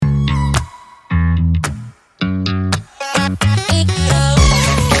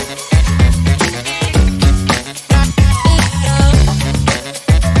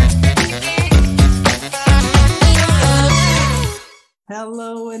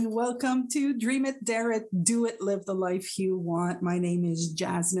and welcome to Dream It, Dare It, Do It, Live the Life You Want. My name is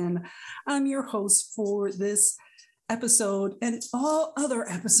Jasmine. I'm your host for this episode and all other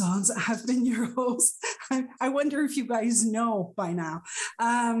episodes. I've been your host. I wonder if you guys know by now.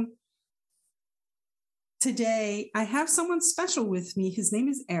 Today, I have someone special with me. His name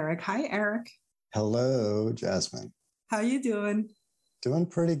is Eric. Hi, Eric. Hello, Jasmine. How you doing? Doing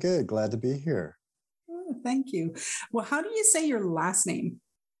pretty good. Glad to be here. Oh, thank you. Well, how do you say your last name?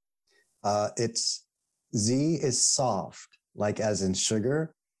 It's Z is soft, like as in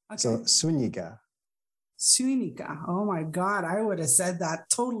sugar. Okay. So Zuniga. Zuniga. Oh my God, I would have said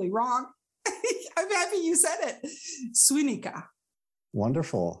that totally wrong. I'm happy you said it. Zuniga.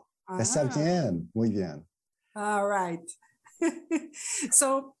 Wonderful. Está bien. Muy bien. All right.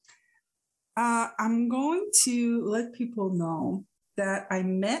 So I'm going to let people know that I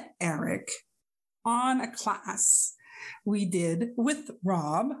met Eric on a class we did with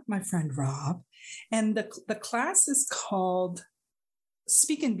Rob, my friend Rob. And the class is called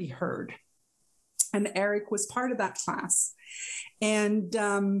Speak and Be Heard. And Eric was part of that class. And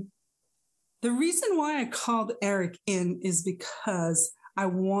the reason why I called Eric in is because I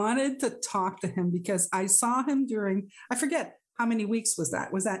wanted to talk to him because I saw him during, I forget how many weeks was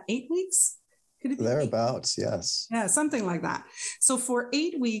that? Was that 8 weeks? Could it be thereabouts? Yes. Yeah, something like that. So for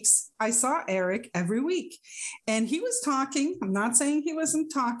 8 weeks, I saw Eric every week and he was talking. I'm not saying he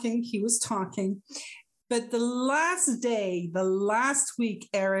wasn't talking. He was talking. But the last day, the last week,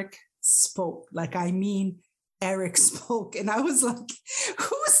 Eric spoke. Eric spoke. And I was like,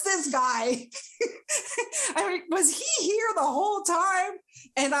 who's this guy? Was he here the whole time?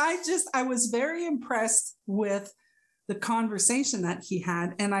 And I was very impressed with the conversation that he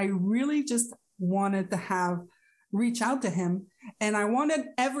had. And I really just wanted to reach out to him, and I wanted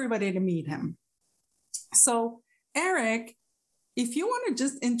everybody to meet him. So Eric, if you want to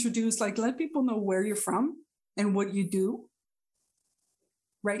just introduce, let people know where you're from and what you do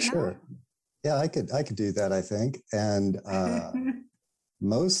right now. Sure. Yeah, I could do that, I think. And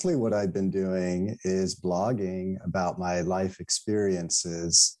mostly what I've been doing is blogging about my life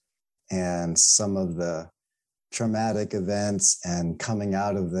experiences and some of the traumatic events and coming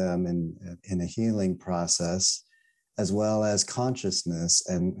out of them in a healing process, as well as consciousness.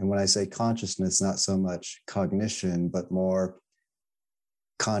 And when I say consciousness, not so much cognition, but more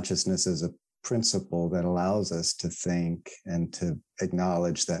consciousness as a principle that allows us to think and to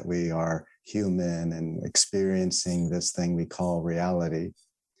acknowledge that we are human and experiencing this thing we call reality.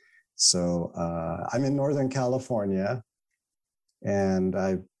 So I'm in Northern California, and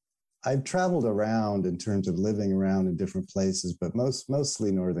I've traveled around in terms of living around in different places, but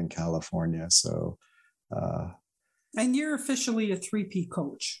mostly Northern California. So, and you're officially a 3P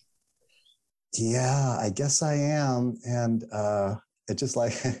coach. Yeah, I guess I am. And it just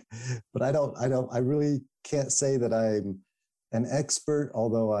but I really can't say that I'm an expert,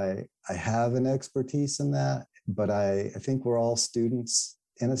 although I have an expertise in that. But I think we're all students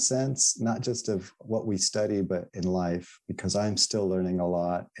in a sense, not just of what we study, but in life, because I'm still learning a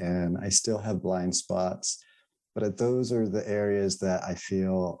lot and I still have blind spots. But those are the areas that I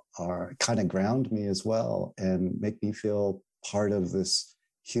feel are kind of ground me as well and make me feel part of this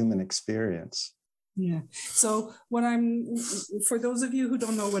human experience. Yeah. So for those of you who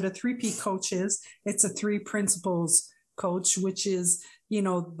don't know what a 3P coach is, it's a 3 principles coach, which is,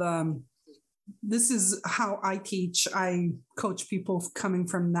 this is how I teach. I coach people coming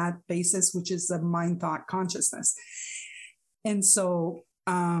from that basis, which is the mind, thought, consciousness. And so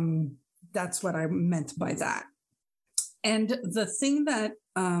that's what I meant by that. And the thing that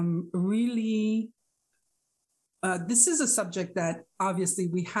really, this is a subject that obviously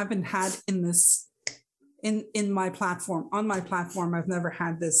we haven't had in my platform. On my platform, I've never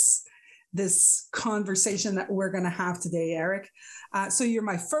had this conversation that we're going to have today, Eric. So you're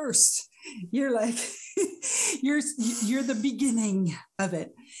my first. You're you're the beginning of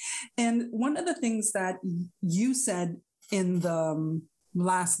it. And one of the things that you said in the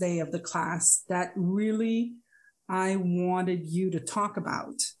last day of the class that really I wanted you to talk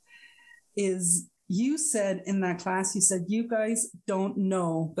about is you said in that class, you said, you guys don't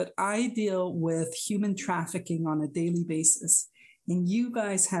know, but I deal with human trafficking on a daily basis. And you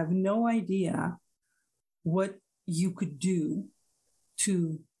guys have no idea what you could do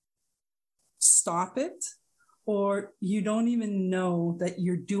to stop it, or you don't even know that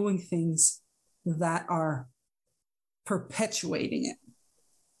you're doing things that are perpetuating it.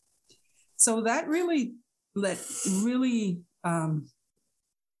 So that really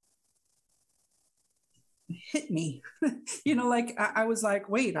hit me. I was like,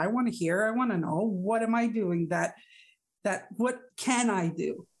 wait, I want to know, what am I doing what can I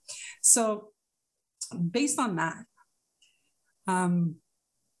do? So based on that,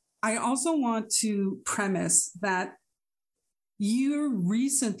 I also want to premise that you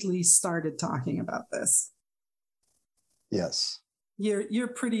recently started talking about this. Yes. You're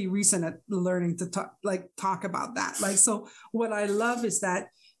pretty recent at learning to talk about that. Like, so what I love is that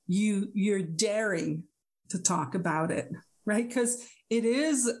you're daring to talk about it, right? Because it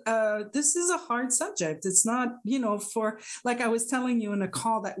is this is a hard subject. It's not, for, like I was telling you in a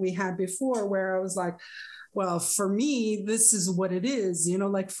call that we had before, where I was like, well, for me, this is what it is.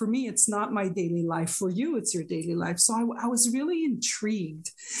 Like for me, it's not my daily life. For you, it's your daily life. So I was really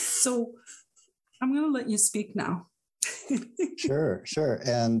intrigued. So I'm going to let you speak now. Sure.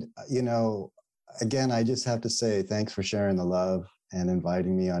 And, again, I just have to say thanks for sharing the love and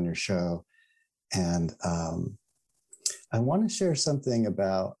inviting me on your show. And I want to share something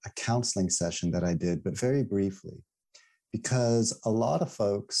about a counseling session that I did, but very briefly, because a lot of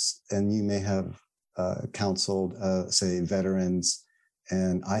folks, and you may have counseled, say, veterans,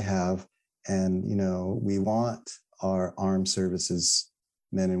 and I have, and, we want our armed services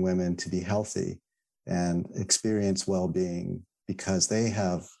men and women to be healthy and experience well-being because they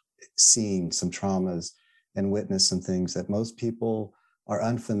have seen some traumas and witnessed some things that most people are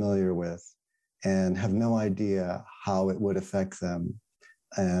unfamiliar with and have no idea how it would affect them.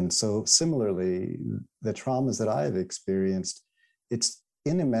 And so similarly, the traumas that I've experienced, it's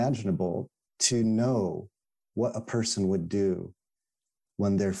unimaginable to know what a person would do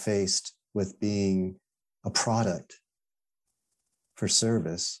when they're faced with being a product for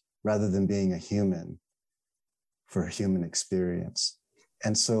service rather than being a human for a human experience.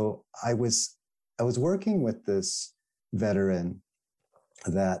 And so I was working with this veteran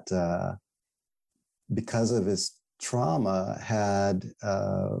that because of his trauma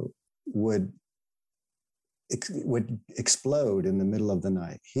would explode in the middle of the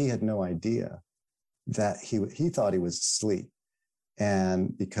night. He had no idea that he thought he was asleep.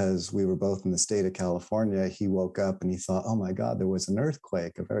 And because we were both in the state of California, he woke up and he thought, oh my God, there was an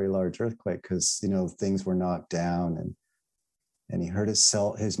earthquake, a very large earthquake, because, things were knocked down. And he heard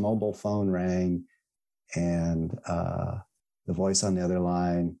his mobile phone rang, and the voice on the other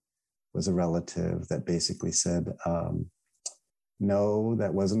line was a relative that basically said, no,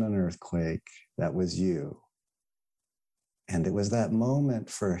 that wasn't an earthquake, that was you. And it was that moment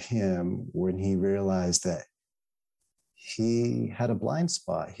for him when he realized that he had a blind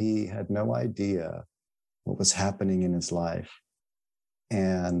spot. He had no idea what was happening in his life.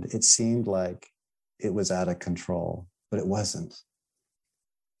 And it seemed like it was out of control, but it wasn't.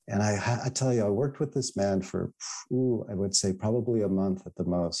 And I tell you, I worked with this man for, I would say probably a month at the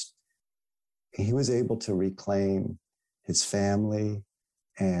most. He was able to reclaim his family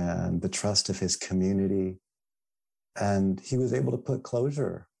and the trust of his community. And he was able to put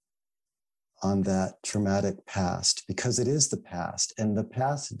closure on that traumatic past, because it is the past, and the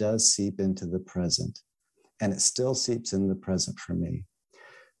past does seep into the present, and it still seeps in the present for me.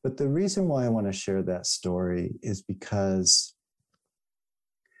 But the reason why I want to share that story is because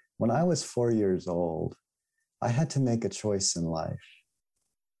when I was 4 years old, I had to make a choice in life.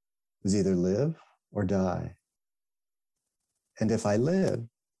 It was either live or die. And if I lived,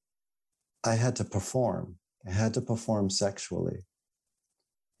 I had to perform. I had to perform sexually.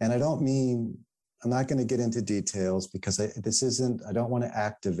 And I don't mean, I'm not going to get into details because I don't want to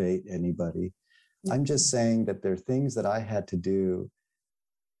activate anybody. I'm just saying that there are things that I had to do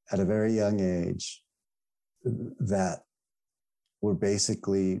at a very young age that were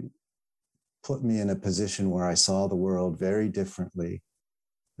basically put me in a position where I saw the world very differently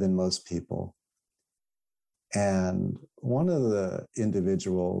than most people. And one of the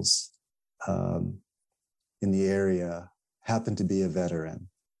individuals in the area happened to be a veteran.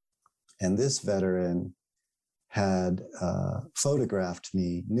 And this veteran had photographed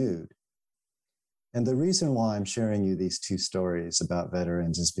me nude. And the reason why I'm sharing you these two stories about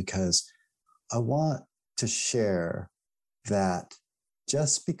veterans is because I want to share that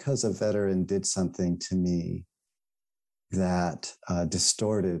just because a veteran did something to me that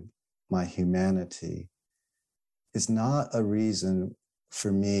distorted my humanity is not a reason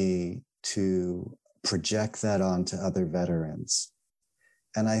for me to project that onto other veterans.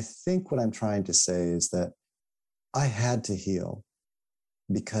 And I think what I'm trying to say is that I had to heal,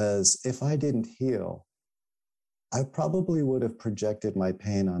 because if I didn't heal, I probably would have projected my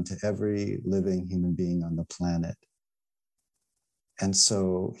pain onto every living human being on the planet. And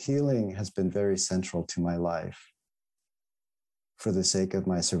so healing has been very central to my life for the sake of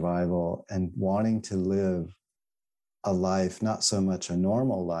my survival and wanting to live a life, not so much a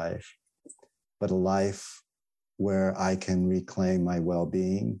normal life, but a life where I can reclaim my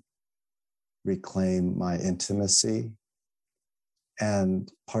well-being reclaim my intimacy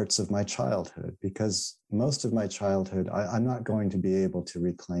and parts of my childhood, because most of my childhood, I'm not going to be able to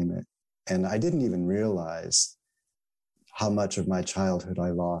reclaim it. And I didn't even realize how much of my childhood I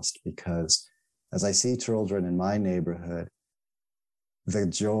lost, because as I see children in my neighborhood, the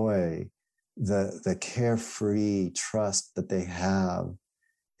joy, the carefree trust that they have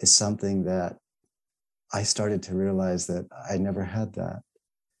is something that I started to realize that I never had that.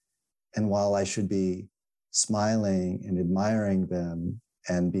 And while I should be smiling and admiring them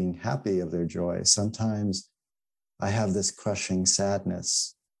and being happy of their joy, sometimes I have this crushing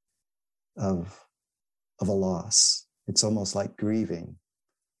sadness of a loss. It's almost like grieving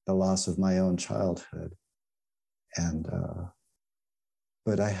the loss of my own childhood. And,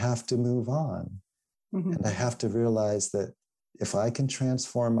 but I have to move on. Mm-hmm. And I have to realize that if I can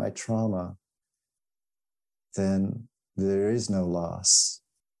transform my trauma, then there is no loss.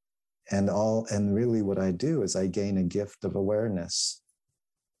 And really what I do is I gain a gift of awareness.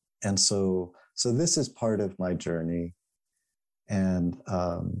 And so this is part of my journey. And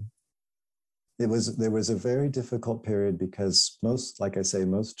there was a very difficult period, because like I say,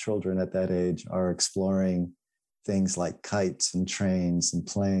 most children at that age are exploring things like kites and trains and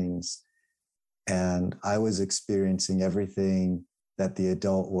planes. And I was experiencing everything that the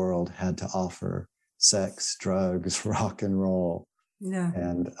adult world had to offer: sex, drugs, rock and roll,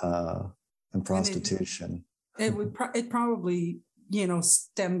 and prostitution. It probably,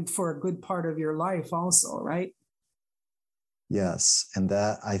 stemmed for a good part of your life also, right? Yes. And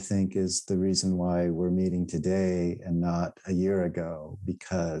that, I think, is the reason why we're meeting today and not a year ago,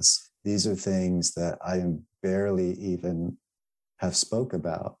 because these are things that I barely even have spoke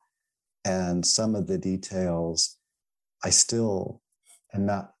about. And some of the details I still am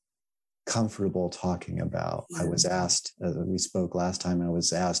not comfortable talking about. I was asked, as we spoke last time, I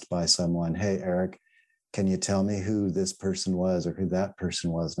was asked by someone, "Hey, Eric, can you tell me who this person was or who that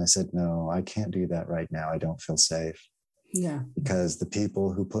person was?" And I said, "No, I can't do that right now. I don't feel safe." Yeah. Because the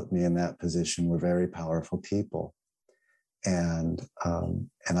people who put me in that position were very powerful people. And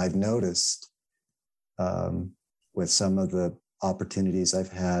I've noticed with some of the opportunities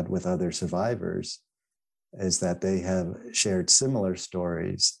I've had with other survivors is that they have shared similar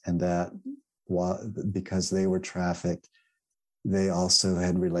stories, and that because they were trafficked, they also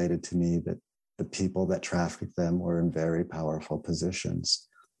had related to me that the people that trafficked them were in very powerful positions.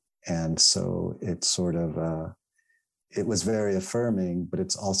 And so it's sort of, it was very affirming, but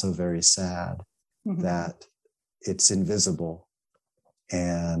it's also very sad that it's invisible.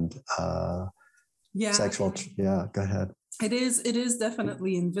 And go ahead. It is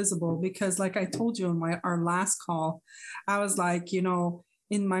definitely invisible, because like I told you in our last call, I was like,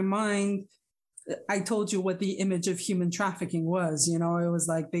 in my mind, I told you what the image of human trafficking was. It was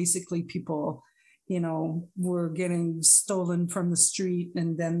like basically people, were getting stolen from the street.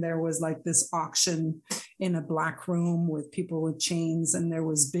 And then there was like this auction in a black room with people with chains, and there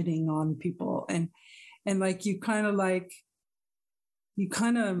was bidding on people. And like, you kind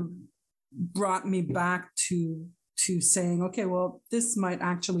of brought me back to saying, okay, well, this might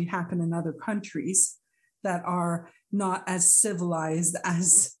actually happen in other countries that are not as civilized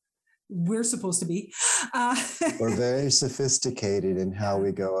as we're supposed to be. We're very sophisticated in how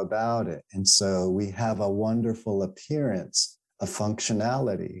we go about it. And so we have a wonderful appearance of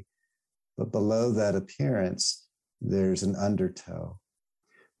functionality, but below that appearance, there's an undertow.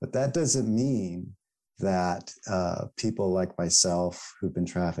 But that doesn't mean that people like myself who've been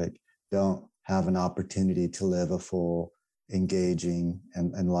trafficked don't have an opportunity to live a full, engaging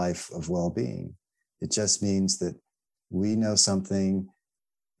and life of well-being. It just means that we know something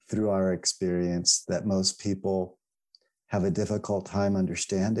through our experience that most people have a difficult time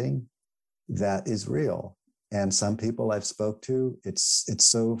understanding that is real. And some people I've spoke to, it's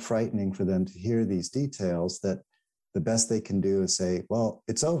so frightening for them to hear these details that the best they can do is say, well,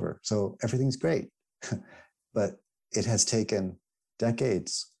 it's over, so everything's great. But it has taken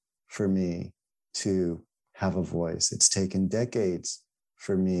decades for me to have a voice. It's taken decades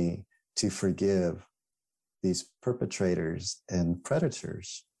for me to forgive these perpetrators and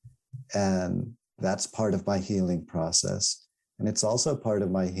predators. And that's part of my healing process. And it's also part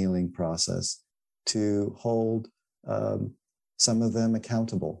of my healing process to hold some of them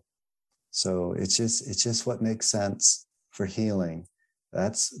accountable. So it's just what makes sense for healing.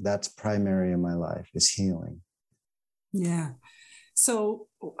 That's primary in my life, is healing. Yeah. So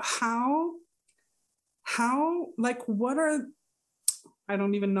how, like, what are, I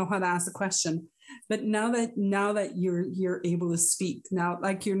don't even know how to ask the question, but now that you're able to speak now,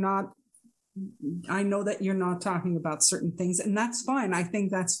 like, you're not I know that you're not talking about certain things, and that's fine. I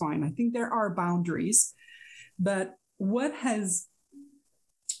think that's fine. I think there are boundaries, but what has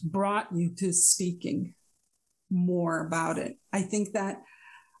brought you to speaking more about it? I think that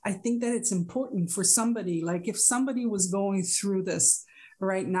it's important for somebody, like if somebody was going through this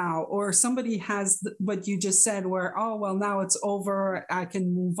right now, or somebody has what you just said, where, oh, well, now it's over, I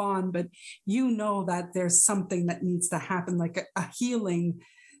can move on. But you know that there's something that needs to happen, like a healing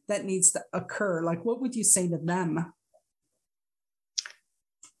that needs to occur. Like, what would you say to them?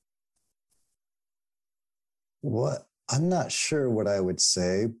 What I'm not sure what I would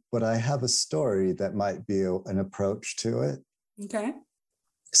say, but I have a story that might be an approach to it. Okay.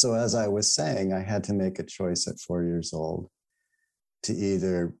 So, as I was saying, I had to make a choice at 4 years old to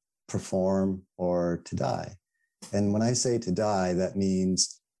either perform or to die. And when I say to die, that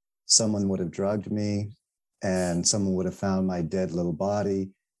means someone would have drugged me and someone would have found my dead little body.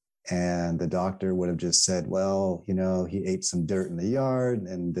 And the doctor would have just said, well, he ate some dirt in the yard,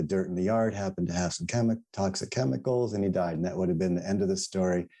 and the dirt in the yard happened to have some toxic chemicals, and he died. And that would have been the end of the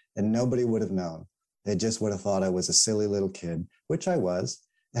story. And nobody would have known. They just would have thought I was a silly little kid, which I was,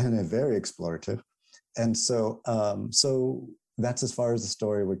 and very explorative. And so that's as far as the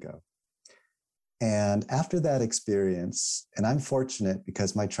story would go. And after that experience, and I'm fortunate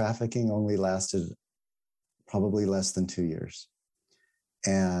because my trafficking only lasted probably less than 2 years.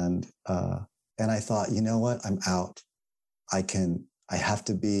 And I thought, you know what, I'm out. I have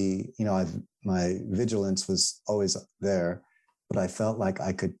to be, my vigilance was always there, but I felt like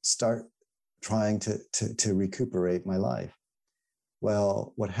I could start trying to recuperate my life.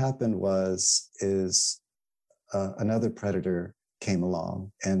 Well, what happened is another predator came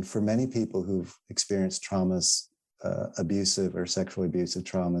along. And for many people who've experienced traumas, abusive or sexually abusive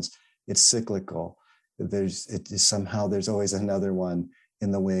traumas, it's cyclical. Somehow there's always another one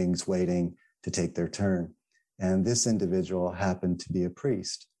in the wings waiting to take their turn. And this individual happened to be a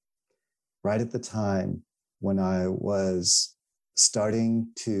priest. Right at the time when I was starting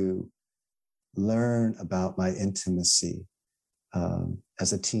to learn about my intimacy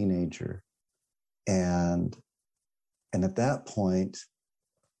as a teenager. And at that point,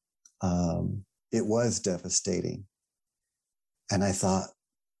 it was devastating. And I thought,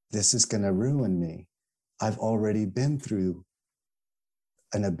 this is going to ruin me. I've already been through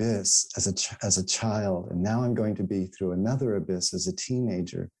an abyss as a child, and now I'm going to be through another abyss as a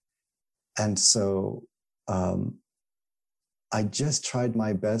teenager. And so I just tried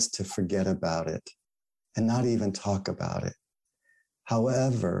my best to forget about it and not even talk about it.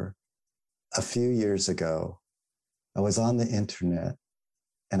 However, a few years ago, I was on the internet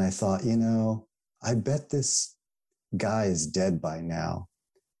and I thought, I bet this guy is dead by now.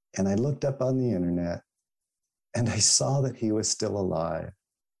 And I looked up on the internet and I saw that he was still alive.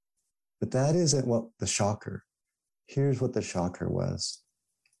 But that isn't what the shocker. Here's what the shocker was.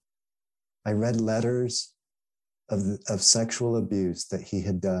 I read letters of sexual abuse that he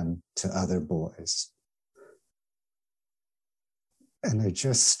had done to other boys. And I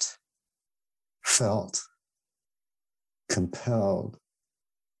just felt compelled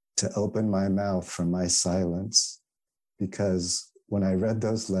to open my mouth from my silence, because when I read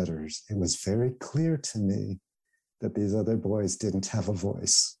those letters, it was very clear to me that these other boys didn't have a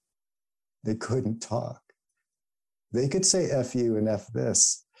voice. They couldn't talk. They could say F you and F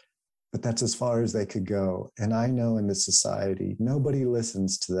this, but that's as far as they could go. And I know in this society, nobody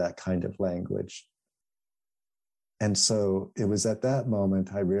listens to that kind of language. And so it was at that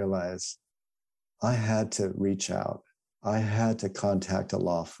moment I realized I had to reach out. I had to contact a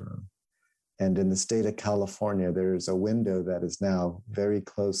law firm. And in the state of California, there's a window that is now very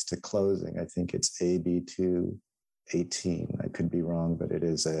close to closing. I think it's AB 218. I could be wrong, but it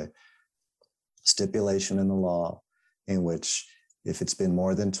is a stipulation in the law in which, if it's been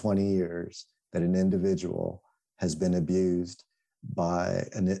more than 20 years that an individual has been abused by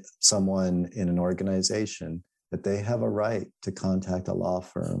someone in an organization, that they have a right to contact a law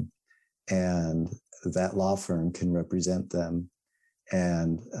firm, and that law firm can represent them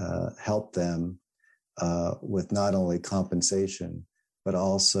and help them with not only compensation, but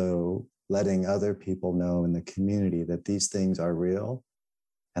also letting other people know in the community that these things are real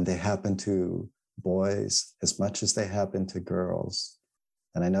and they happen to boys as much as they happen to girls.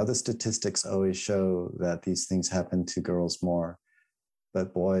 And I know the statistics always show that these things happen to girls more,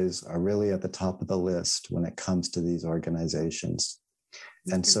 but boys are really at the top of the list when it comes to these organizations.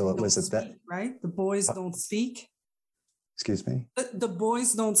 And so it was at that, right? The boys don't speak. Excuse me? The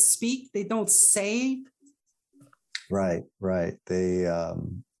boys don't speak. They don't say. Right. They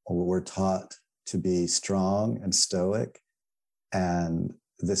were taught to be strong and stoic, and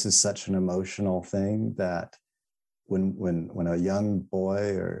this is such an emotional thing that when a young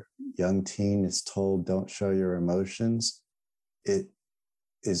boy or young teen is told don't show your emotions, it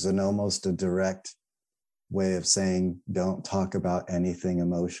is almost a direct way of saying don't talk about anything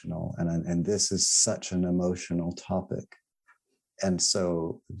emotional. And this is such an emotional topic. And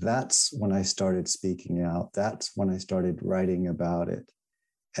so that's when I started speaking out. That's when I started writing about it.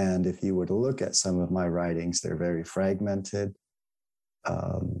 And if you were to look at some of my writings, they're very fragmented.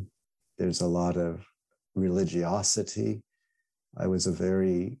 There's a lot of religiosity. I was a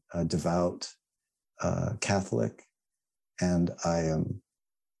very devout Catholic, and I am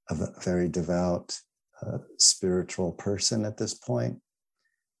a very devout spiritual person at this point.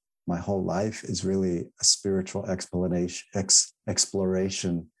 My whole life is really a spiritual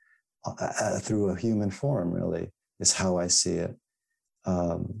exploration through a human form, really, is how I see it.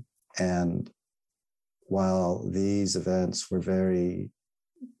 And while these events were very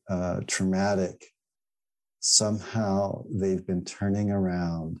traumatic, somehow they've been turning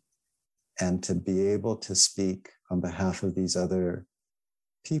around, and to be able to speak on behalf of these other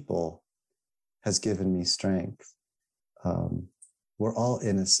people has given me strength. We're all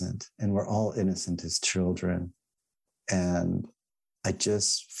innocent, and we're all innocent as children. And I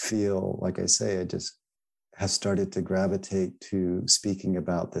just feel, like I say, I just have started to gravitate to speaking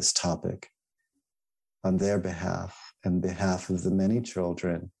about this topic on their behalf and behalf of the many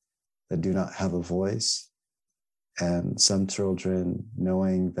children that do not have a voice. And some children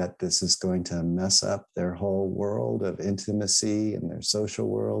knowing that this is going to mess up their whole world of intimacy and their social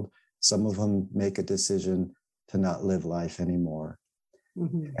world. Some of them make a decision to not live life anymore.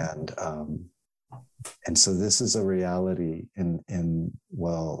 Mm-hmm. And so this is a reality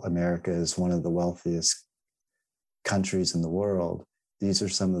well, America is one of the wealthiest countries in the world. These are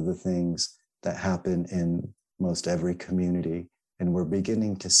some of the things that happen in most every community. And we're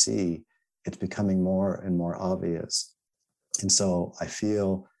beginning to see it's becoming more and more obvious. And so I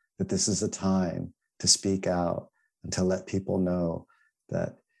feel that this is a time to speak out and to let people know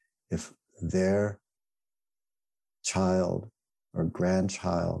that if their child or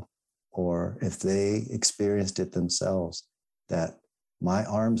grandchild, or if they experienced it themselves, that my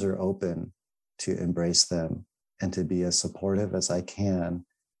arms are open to embrace them and to be as supportive as I can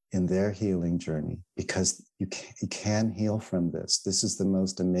in their healing journey, because you can heal from this. This is the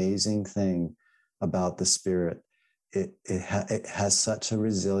most amazing thing about the spirit. It has such a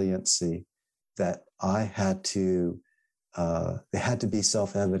resiliency that it had to be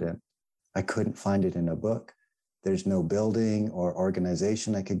self-evident. I couldn't find it in a book. There's no building or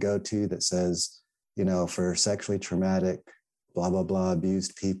organization I could go to that says, for sexually traumatic, blah, blah, blah,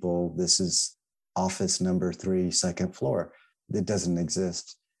 abused people, this is office number 3, second floor. It doesn't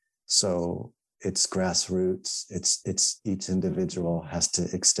exist. So it's grassroots. It's each individual has to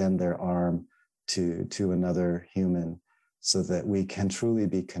extend their arm to another human so that we can truly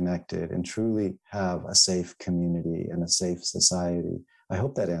be connected and truly have a safe community and a safe society. I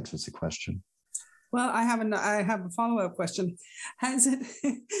hope that answers the question. Well, I have a follow-up question. Has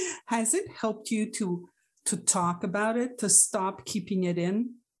it helped you to talk about it, to stop keeping it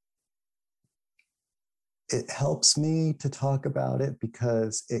in? It helps me to talk about it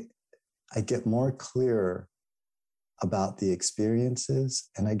because I get more clear about the experiences,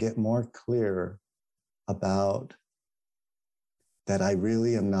 and I get more clear about that I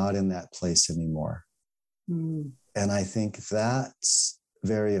really am not in that place anymore. Mm. And I think that's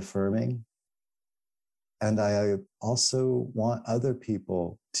very affirming. And I also want other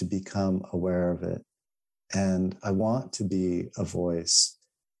people to become aware of it. And I want to be a voice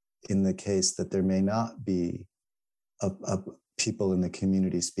in the case that there may not be people in the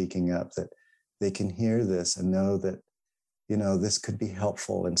community speaking up, that they can hear this and know that, this could be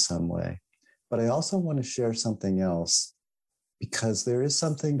helpful in some way. But I also want to share something else, because there is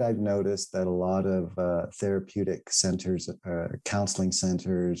something that I've noticed that a lot of therapeutic centers, counseling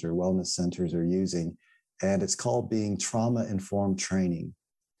centers or wellness centers are using, and it's called being trauma-informed training,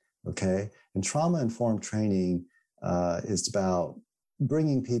 okay? And trauma-informed training is about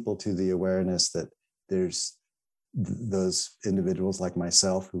bringing people to the awareness that there's those individuals like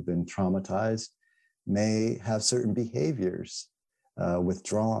myself who've been traumatized may have certain behaviors,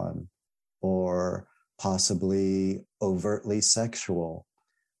 withdrawn, or possibly overtly sexual,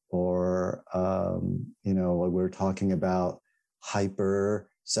 or, we're talking about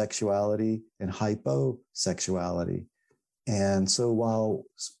hypersexuality and hyposexuality. And so while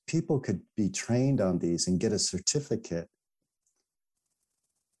people could be trained on these and get a certificate,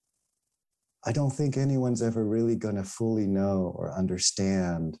 I don't think anyone's ever really going to fully know or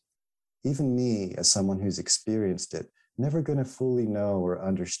understand, even me as someone who's experienced it, never going to fully know or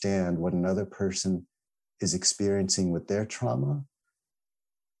understand what another person is experiencing with their trauma,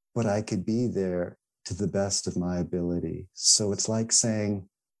 but I could be there to the best of my ability. So it's like saying,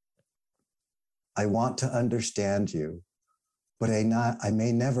 I want to understand you, but I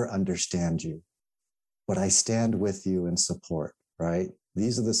may never understand you, but I stand with you in support, right?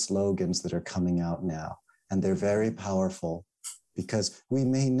 These are the slogans that are coming out now, and they're very powerful because we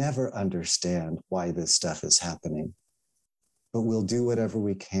may never understand why this stuff is happening, but we'll do whatever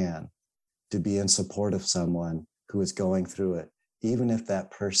we can to be in support of someone who is going through it, even if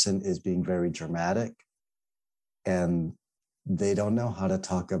that person is being very dramatic and they don't know how to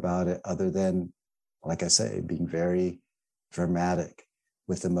talk about it other than, like I say, being very dramatic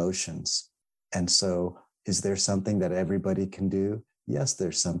with emotions. And so, is there something that everybody can do? Yes,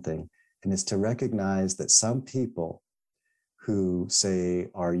 there's something. And it's to recognize that some people who, say,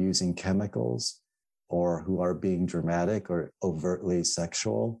 are using chemicals or who are being dramatic or overtly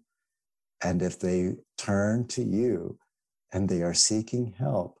sexual, and if they turn to you and they are seeking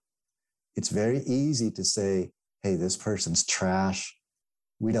help, it's very easy to say, hey, this person's trash.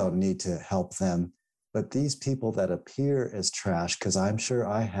 We don't need to help them. But these people that appear as trash, because I'm sure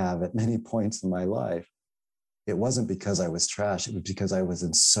I have at many points in my life, it wasn't because I was trash. It was because I was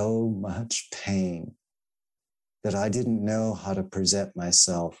in so much pain that I didn't know how to present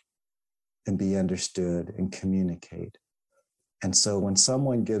myself and be understood and communicate. And so when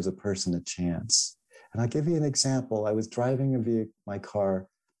someone gives a person a chance, and I'll give you an example. I was driving my car,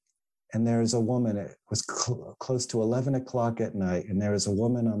 and there was a woman. It was close to 11 o'clock at night, and there was a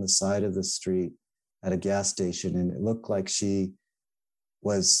woman on the side of the street at a gas station, and it looked like she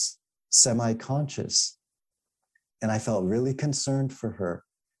was semi-conscious. And I felt really concerned for her.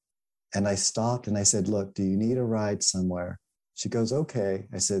 And I stopped and I said, look, do you need a ride somewhere? She goes, okay.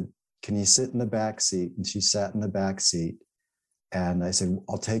 I said, can you sit in the back seat? And she sat in the back seat. And I said,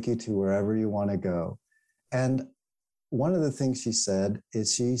 I'll take you to wherever you want to go. And one of the things she said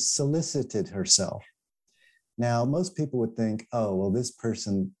is she solicited herself. Now, most people would think, oh, well, this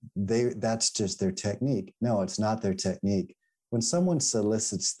person, that's just their technique. No, it's not their technique. When someone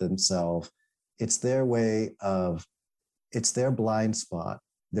solicits themselves, it's their way of, it's their blind spot.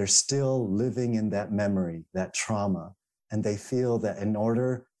 They're still living in that memory, that trauma. And they feel that in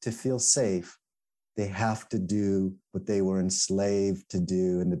order to feel safe, they have to do what they were enslaved to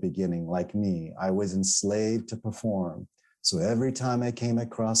do in the beginning. Like me, I was enslaved to perform. So every time I came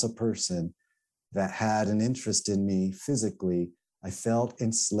across a person that had an interest in me physically, I felt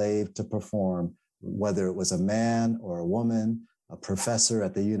enslaved to perform, whether it was a man or a woman, a professor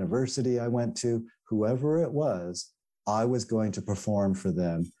at the university I went to, whoever it was, I was going to perform for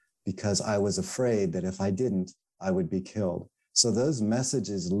them because I was afraid that if I didn't, I would be killed. So those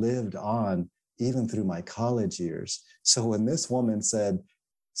messages lived on even through my college years. So when this woman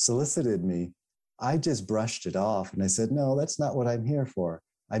solicited me, I just brushed it off. And I said, no, that's not what I'm here for.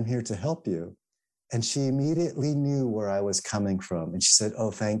 I'm here to help you. And she immediately knew where I was coming from. And she said,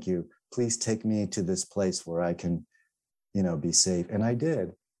 oh, thank you. Please take me to this place where I can, be safe. And I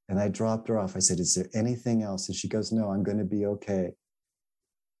did. And I dropped her off. I said, is there anything else? And she goes, no, I'm going to be okay.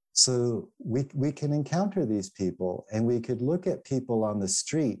 So we can encounter these people, and we could look at people on the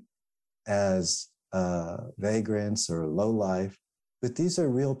street as vagrants or low life, but these are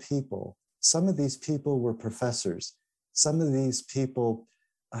real people. Some of these people were professors. Some of these people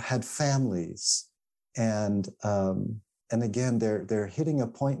had families, and again, they're hitting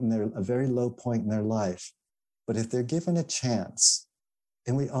a very low point in their life. But if they're given a chance,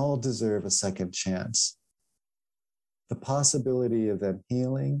 and we all deserve a second chance, the possibility of them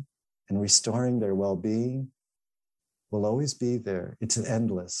healing and restoring their well-being will always be there. It's an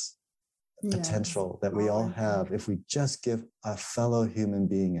endless potential that we all have if we just give a fellow human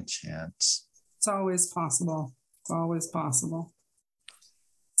being a chance. It's always possible. It's always possible.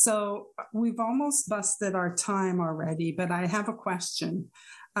 So we've almost busted our time already, but I have a question.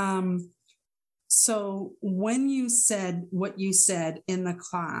 So when you said what you said in the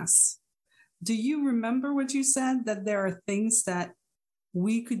class, do you remember what you said, that there are things that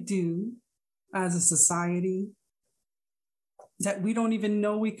we could do as a society that we don't even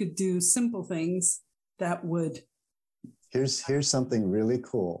know we could do, simple things that would? Here's something really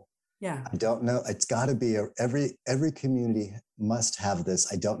cool. Yeah. I don't know. It's got to be every community must have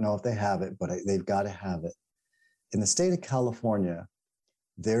this. I don't know if they have it, but they've got to have it. In the state of California,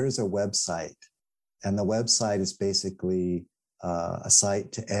 there is a website, and the website is basically a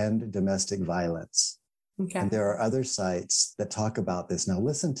site to end domestic violence. Okay. And there are other sites that talk about this. Now,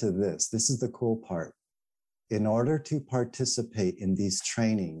 listen to this. This is the cool part. In order to participate in these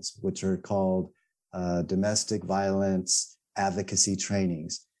trainings, which are called domestic violence advocacy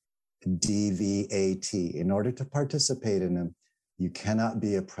trainings, DVAT. In order to participate in them, you cannot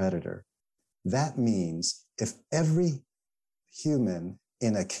be a predator. That means if every human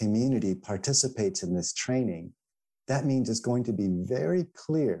in a community participates in this training, that means it's going to be very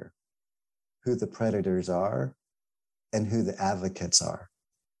clear who the predators are and who the advocates are,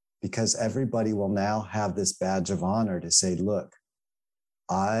 because everybody will now have this badge of honor to say, look,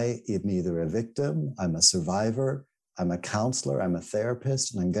 I am either a victim, I'm a survivor, I'm a counselor, I'm a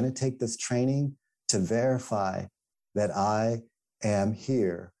therapist, and I'm going to take this training to verify that I am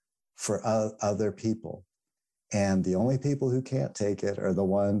here for other people. And the only people who can't take it are the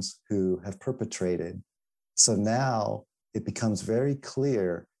ones who have perpetrated. So now it becomes very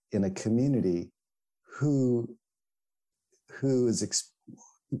clear in a community who is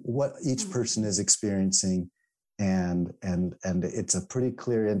what each person is experiencing, and it's a pretty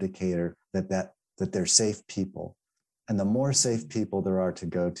clear indicator that they're safe people. And the more safe people there are to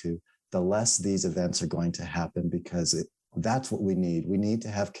go to, the less these events are going to happen, because that's what we need. We need to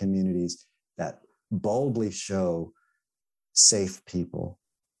have communities that boldly show safe people.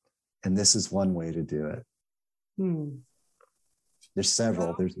 And this is one way to do it. There's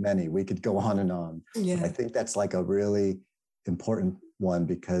several, there's many. We could go on and on. Yeah. But I think that's like a really important one,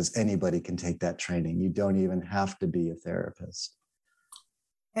 because anybody can take that training. You don't even have to be a therapist.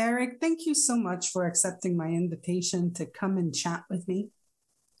 Eric, thank you so much for accepting my invitation to come and chat with me.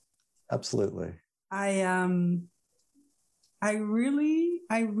 Absolutely. I really,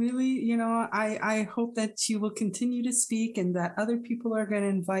 I hope that you will continue to speak and that other people are going to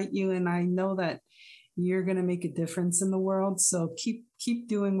invite you. And I know that you're going to make a difference in the world. So keep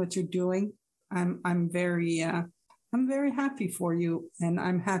doing what you're doing. I'm very happy for you. And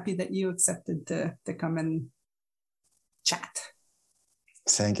I'm happy that you accepted to come and chat.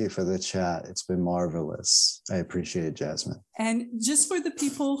 Thank you for the chat. It's been marvelous. I appreciate it, Jasmine. And just for the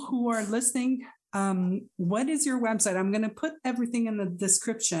people who are listening, what is your website? I'm going to put everything in the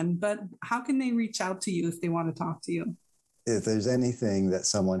description, but how can they reach out to you if they want to talk to you? If there's anything that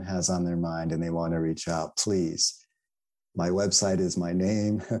someone has on their mind and they want to reach out, please. My website is my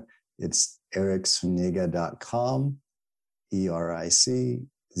name. It's ericzuniga.com,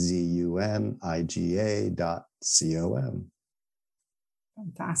 ERICZUNIGA.com.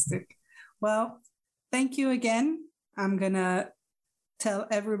 Fantastic. Well, thank you again. I'm going to tell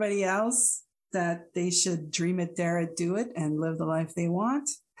everybody else that they should dream it, dare it, do it, and live the life they want.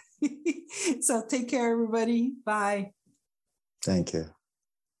 So take care, everybody. Bye. Thank you.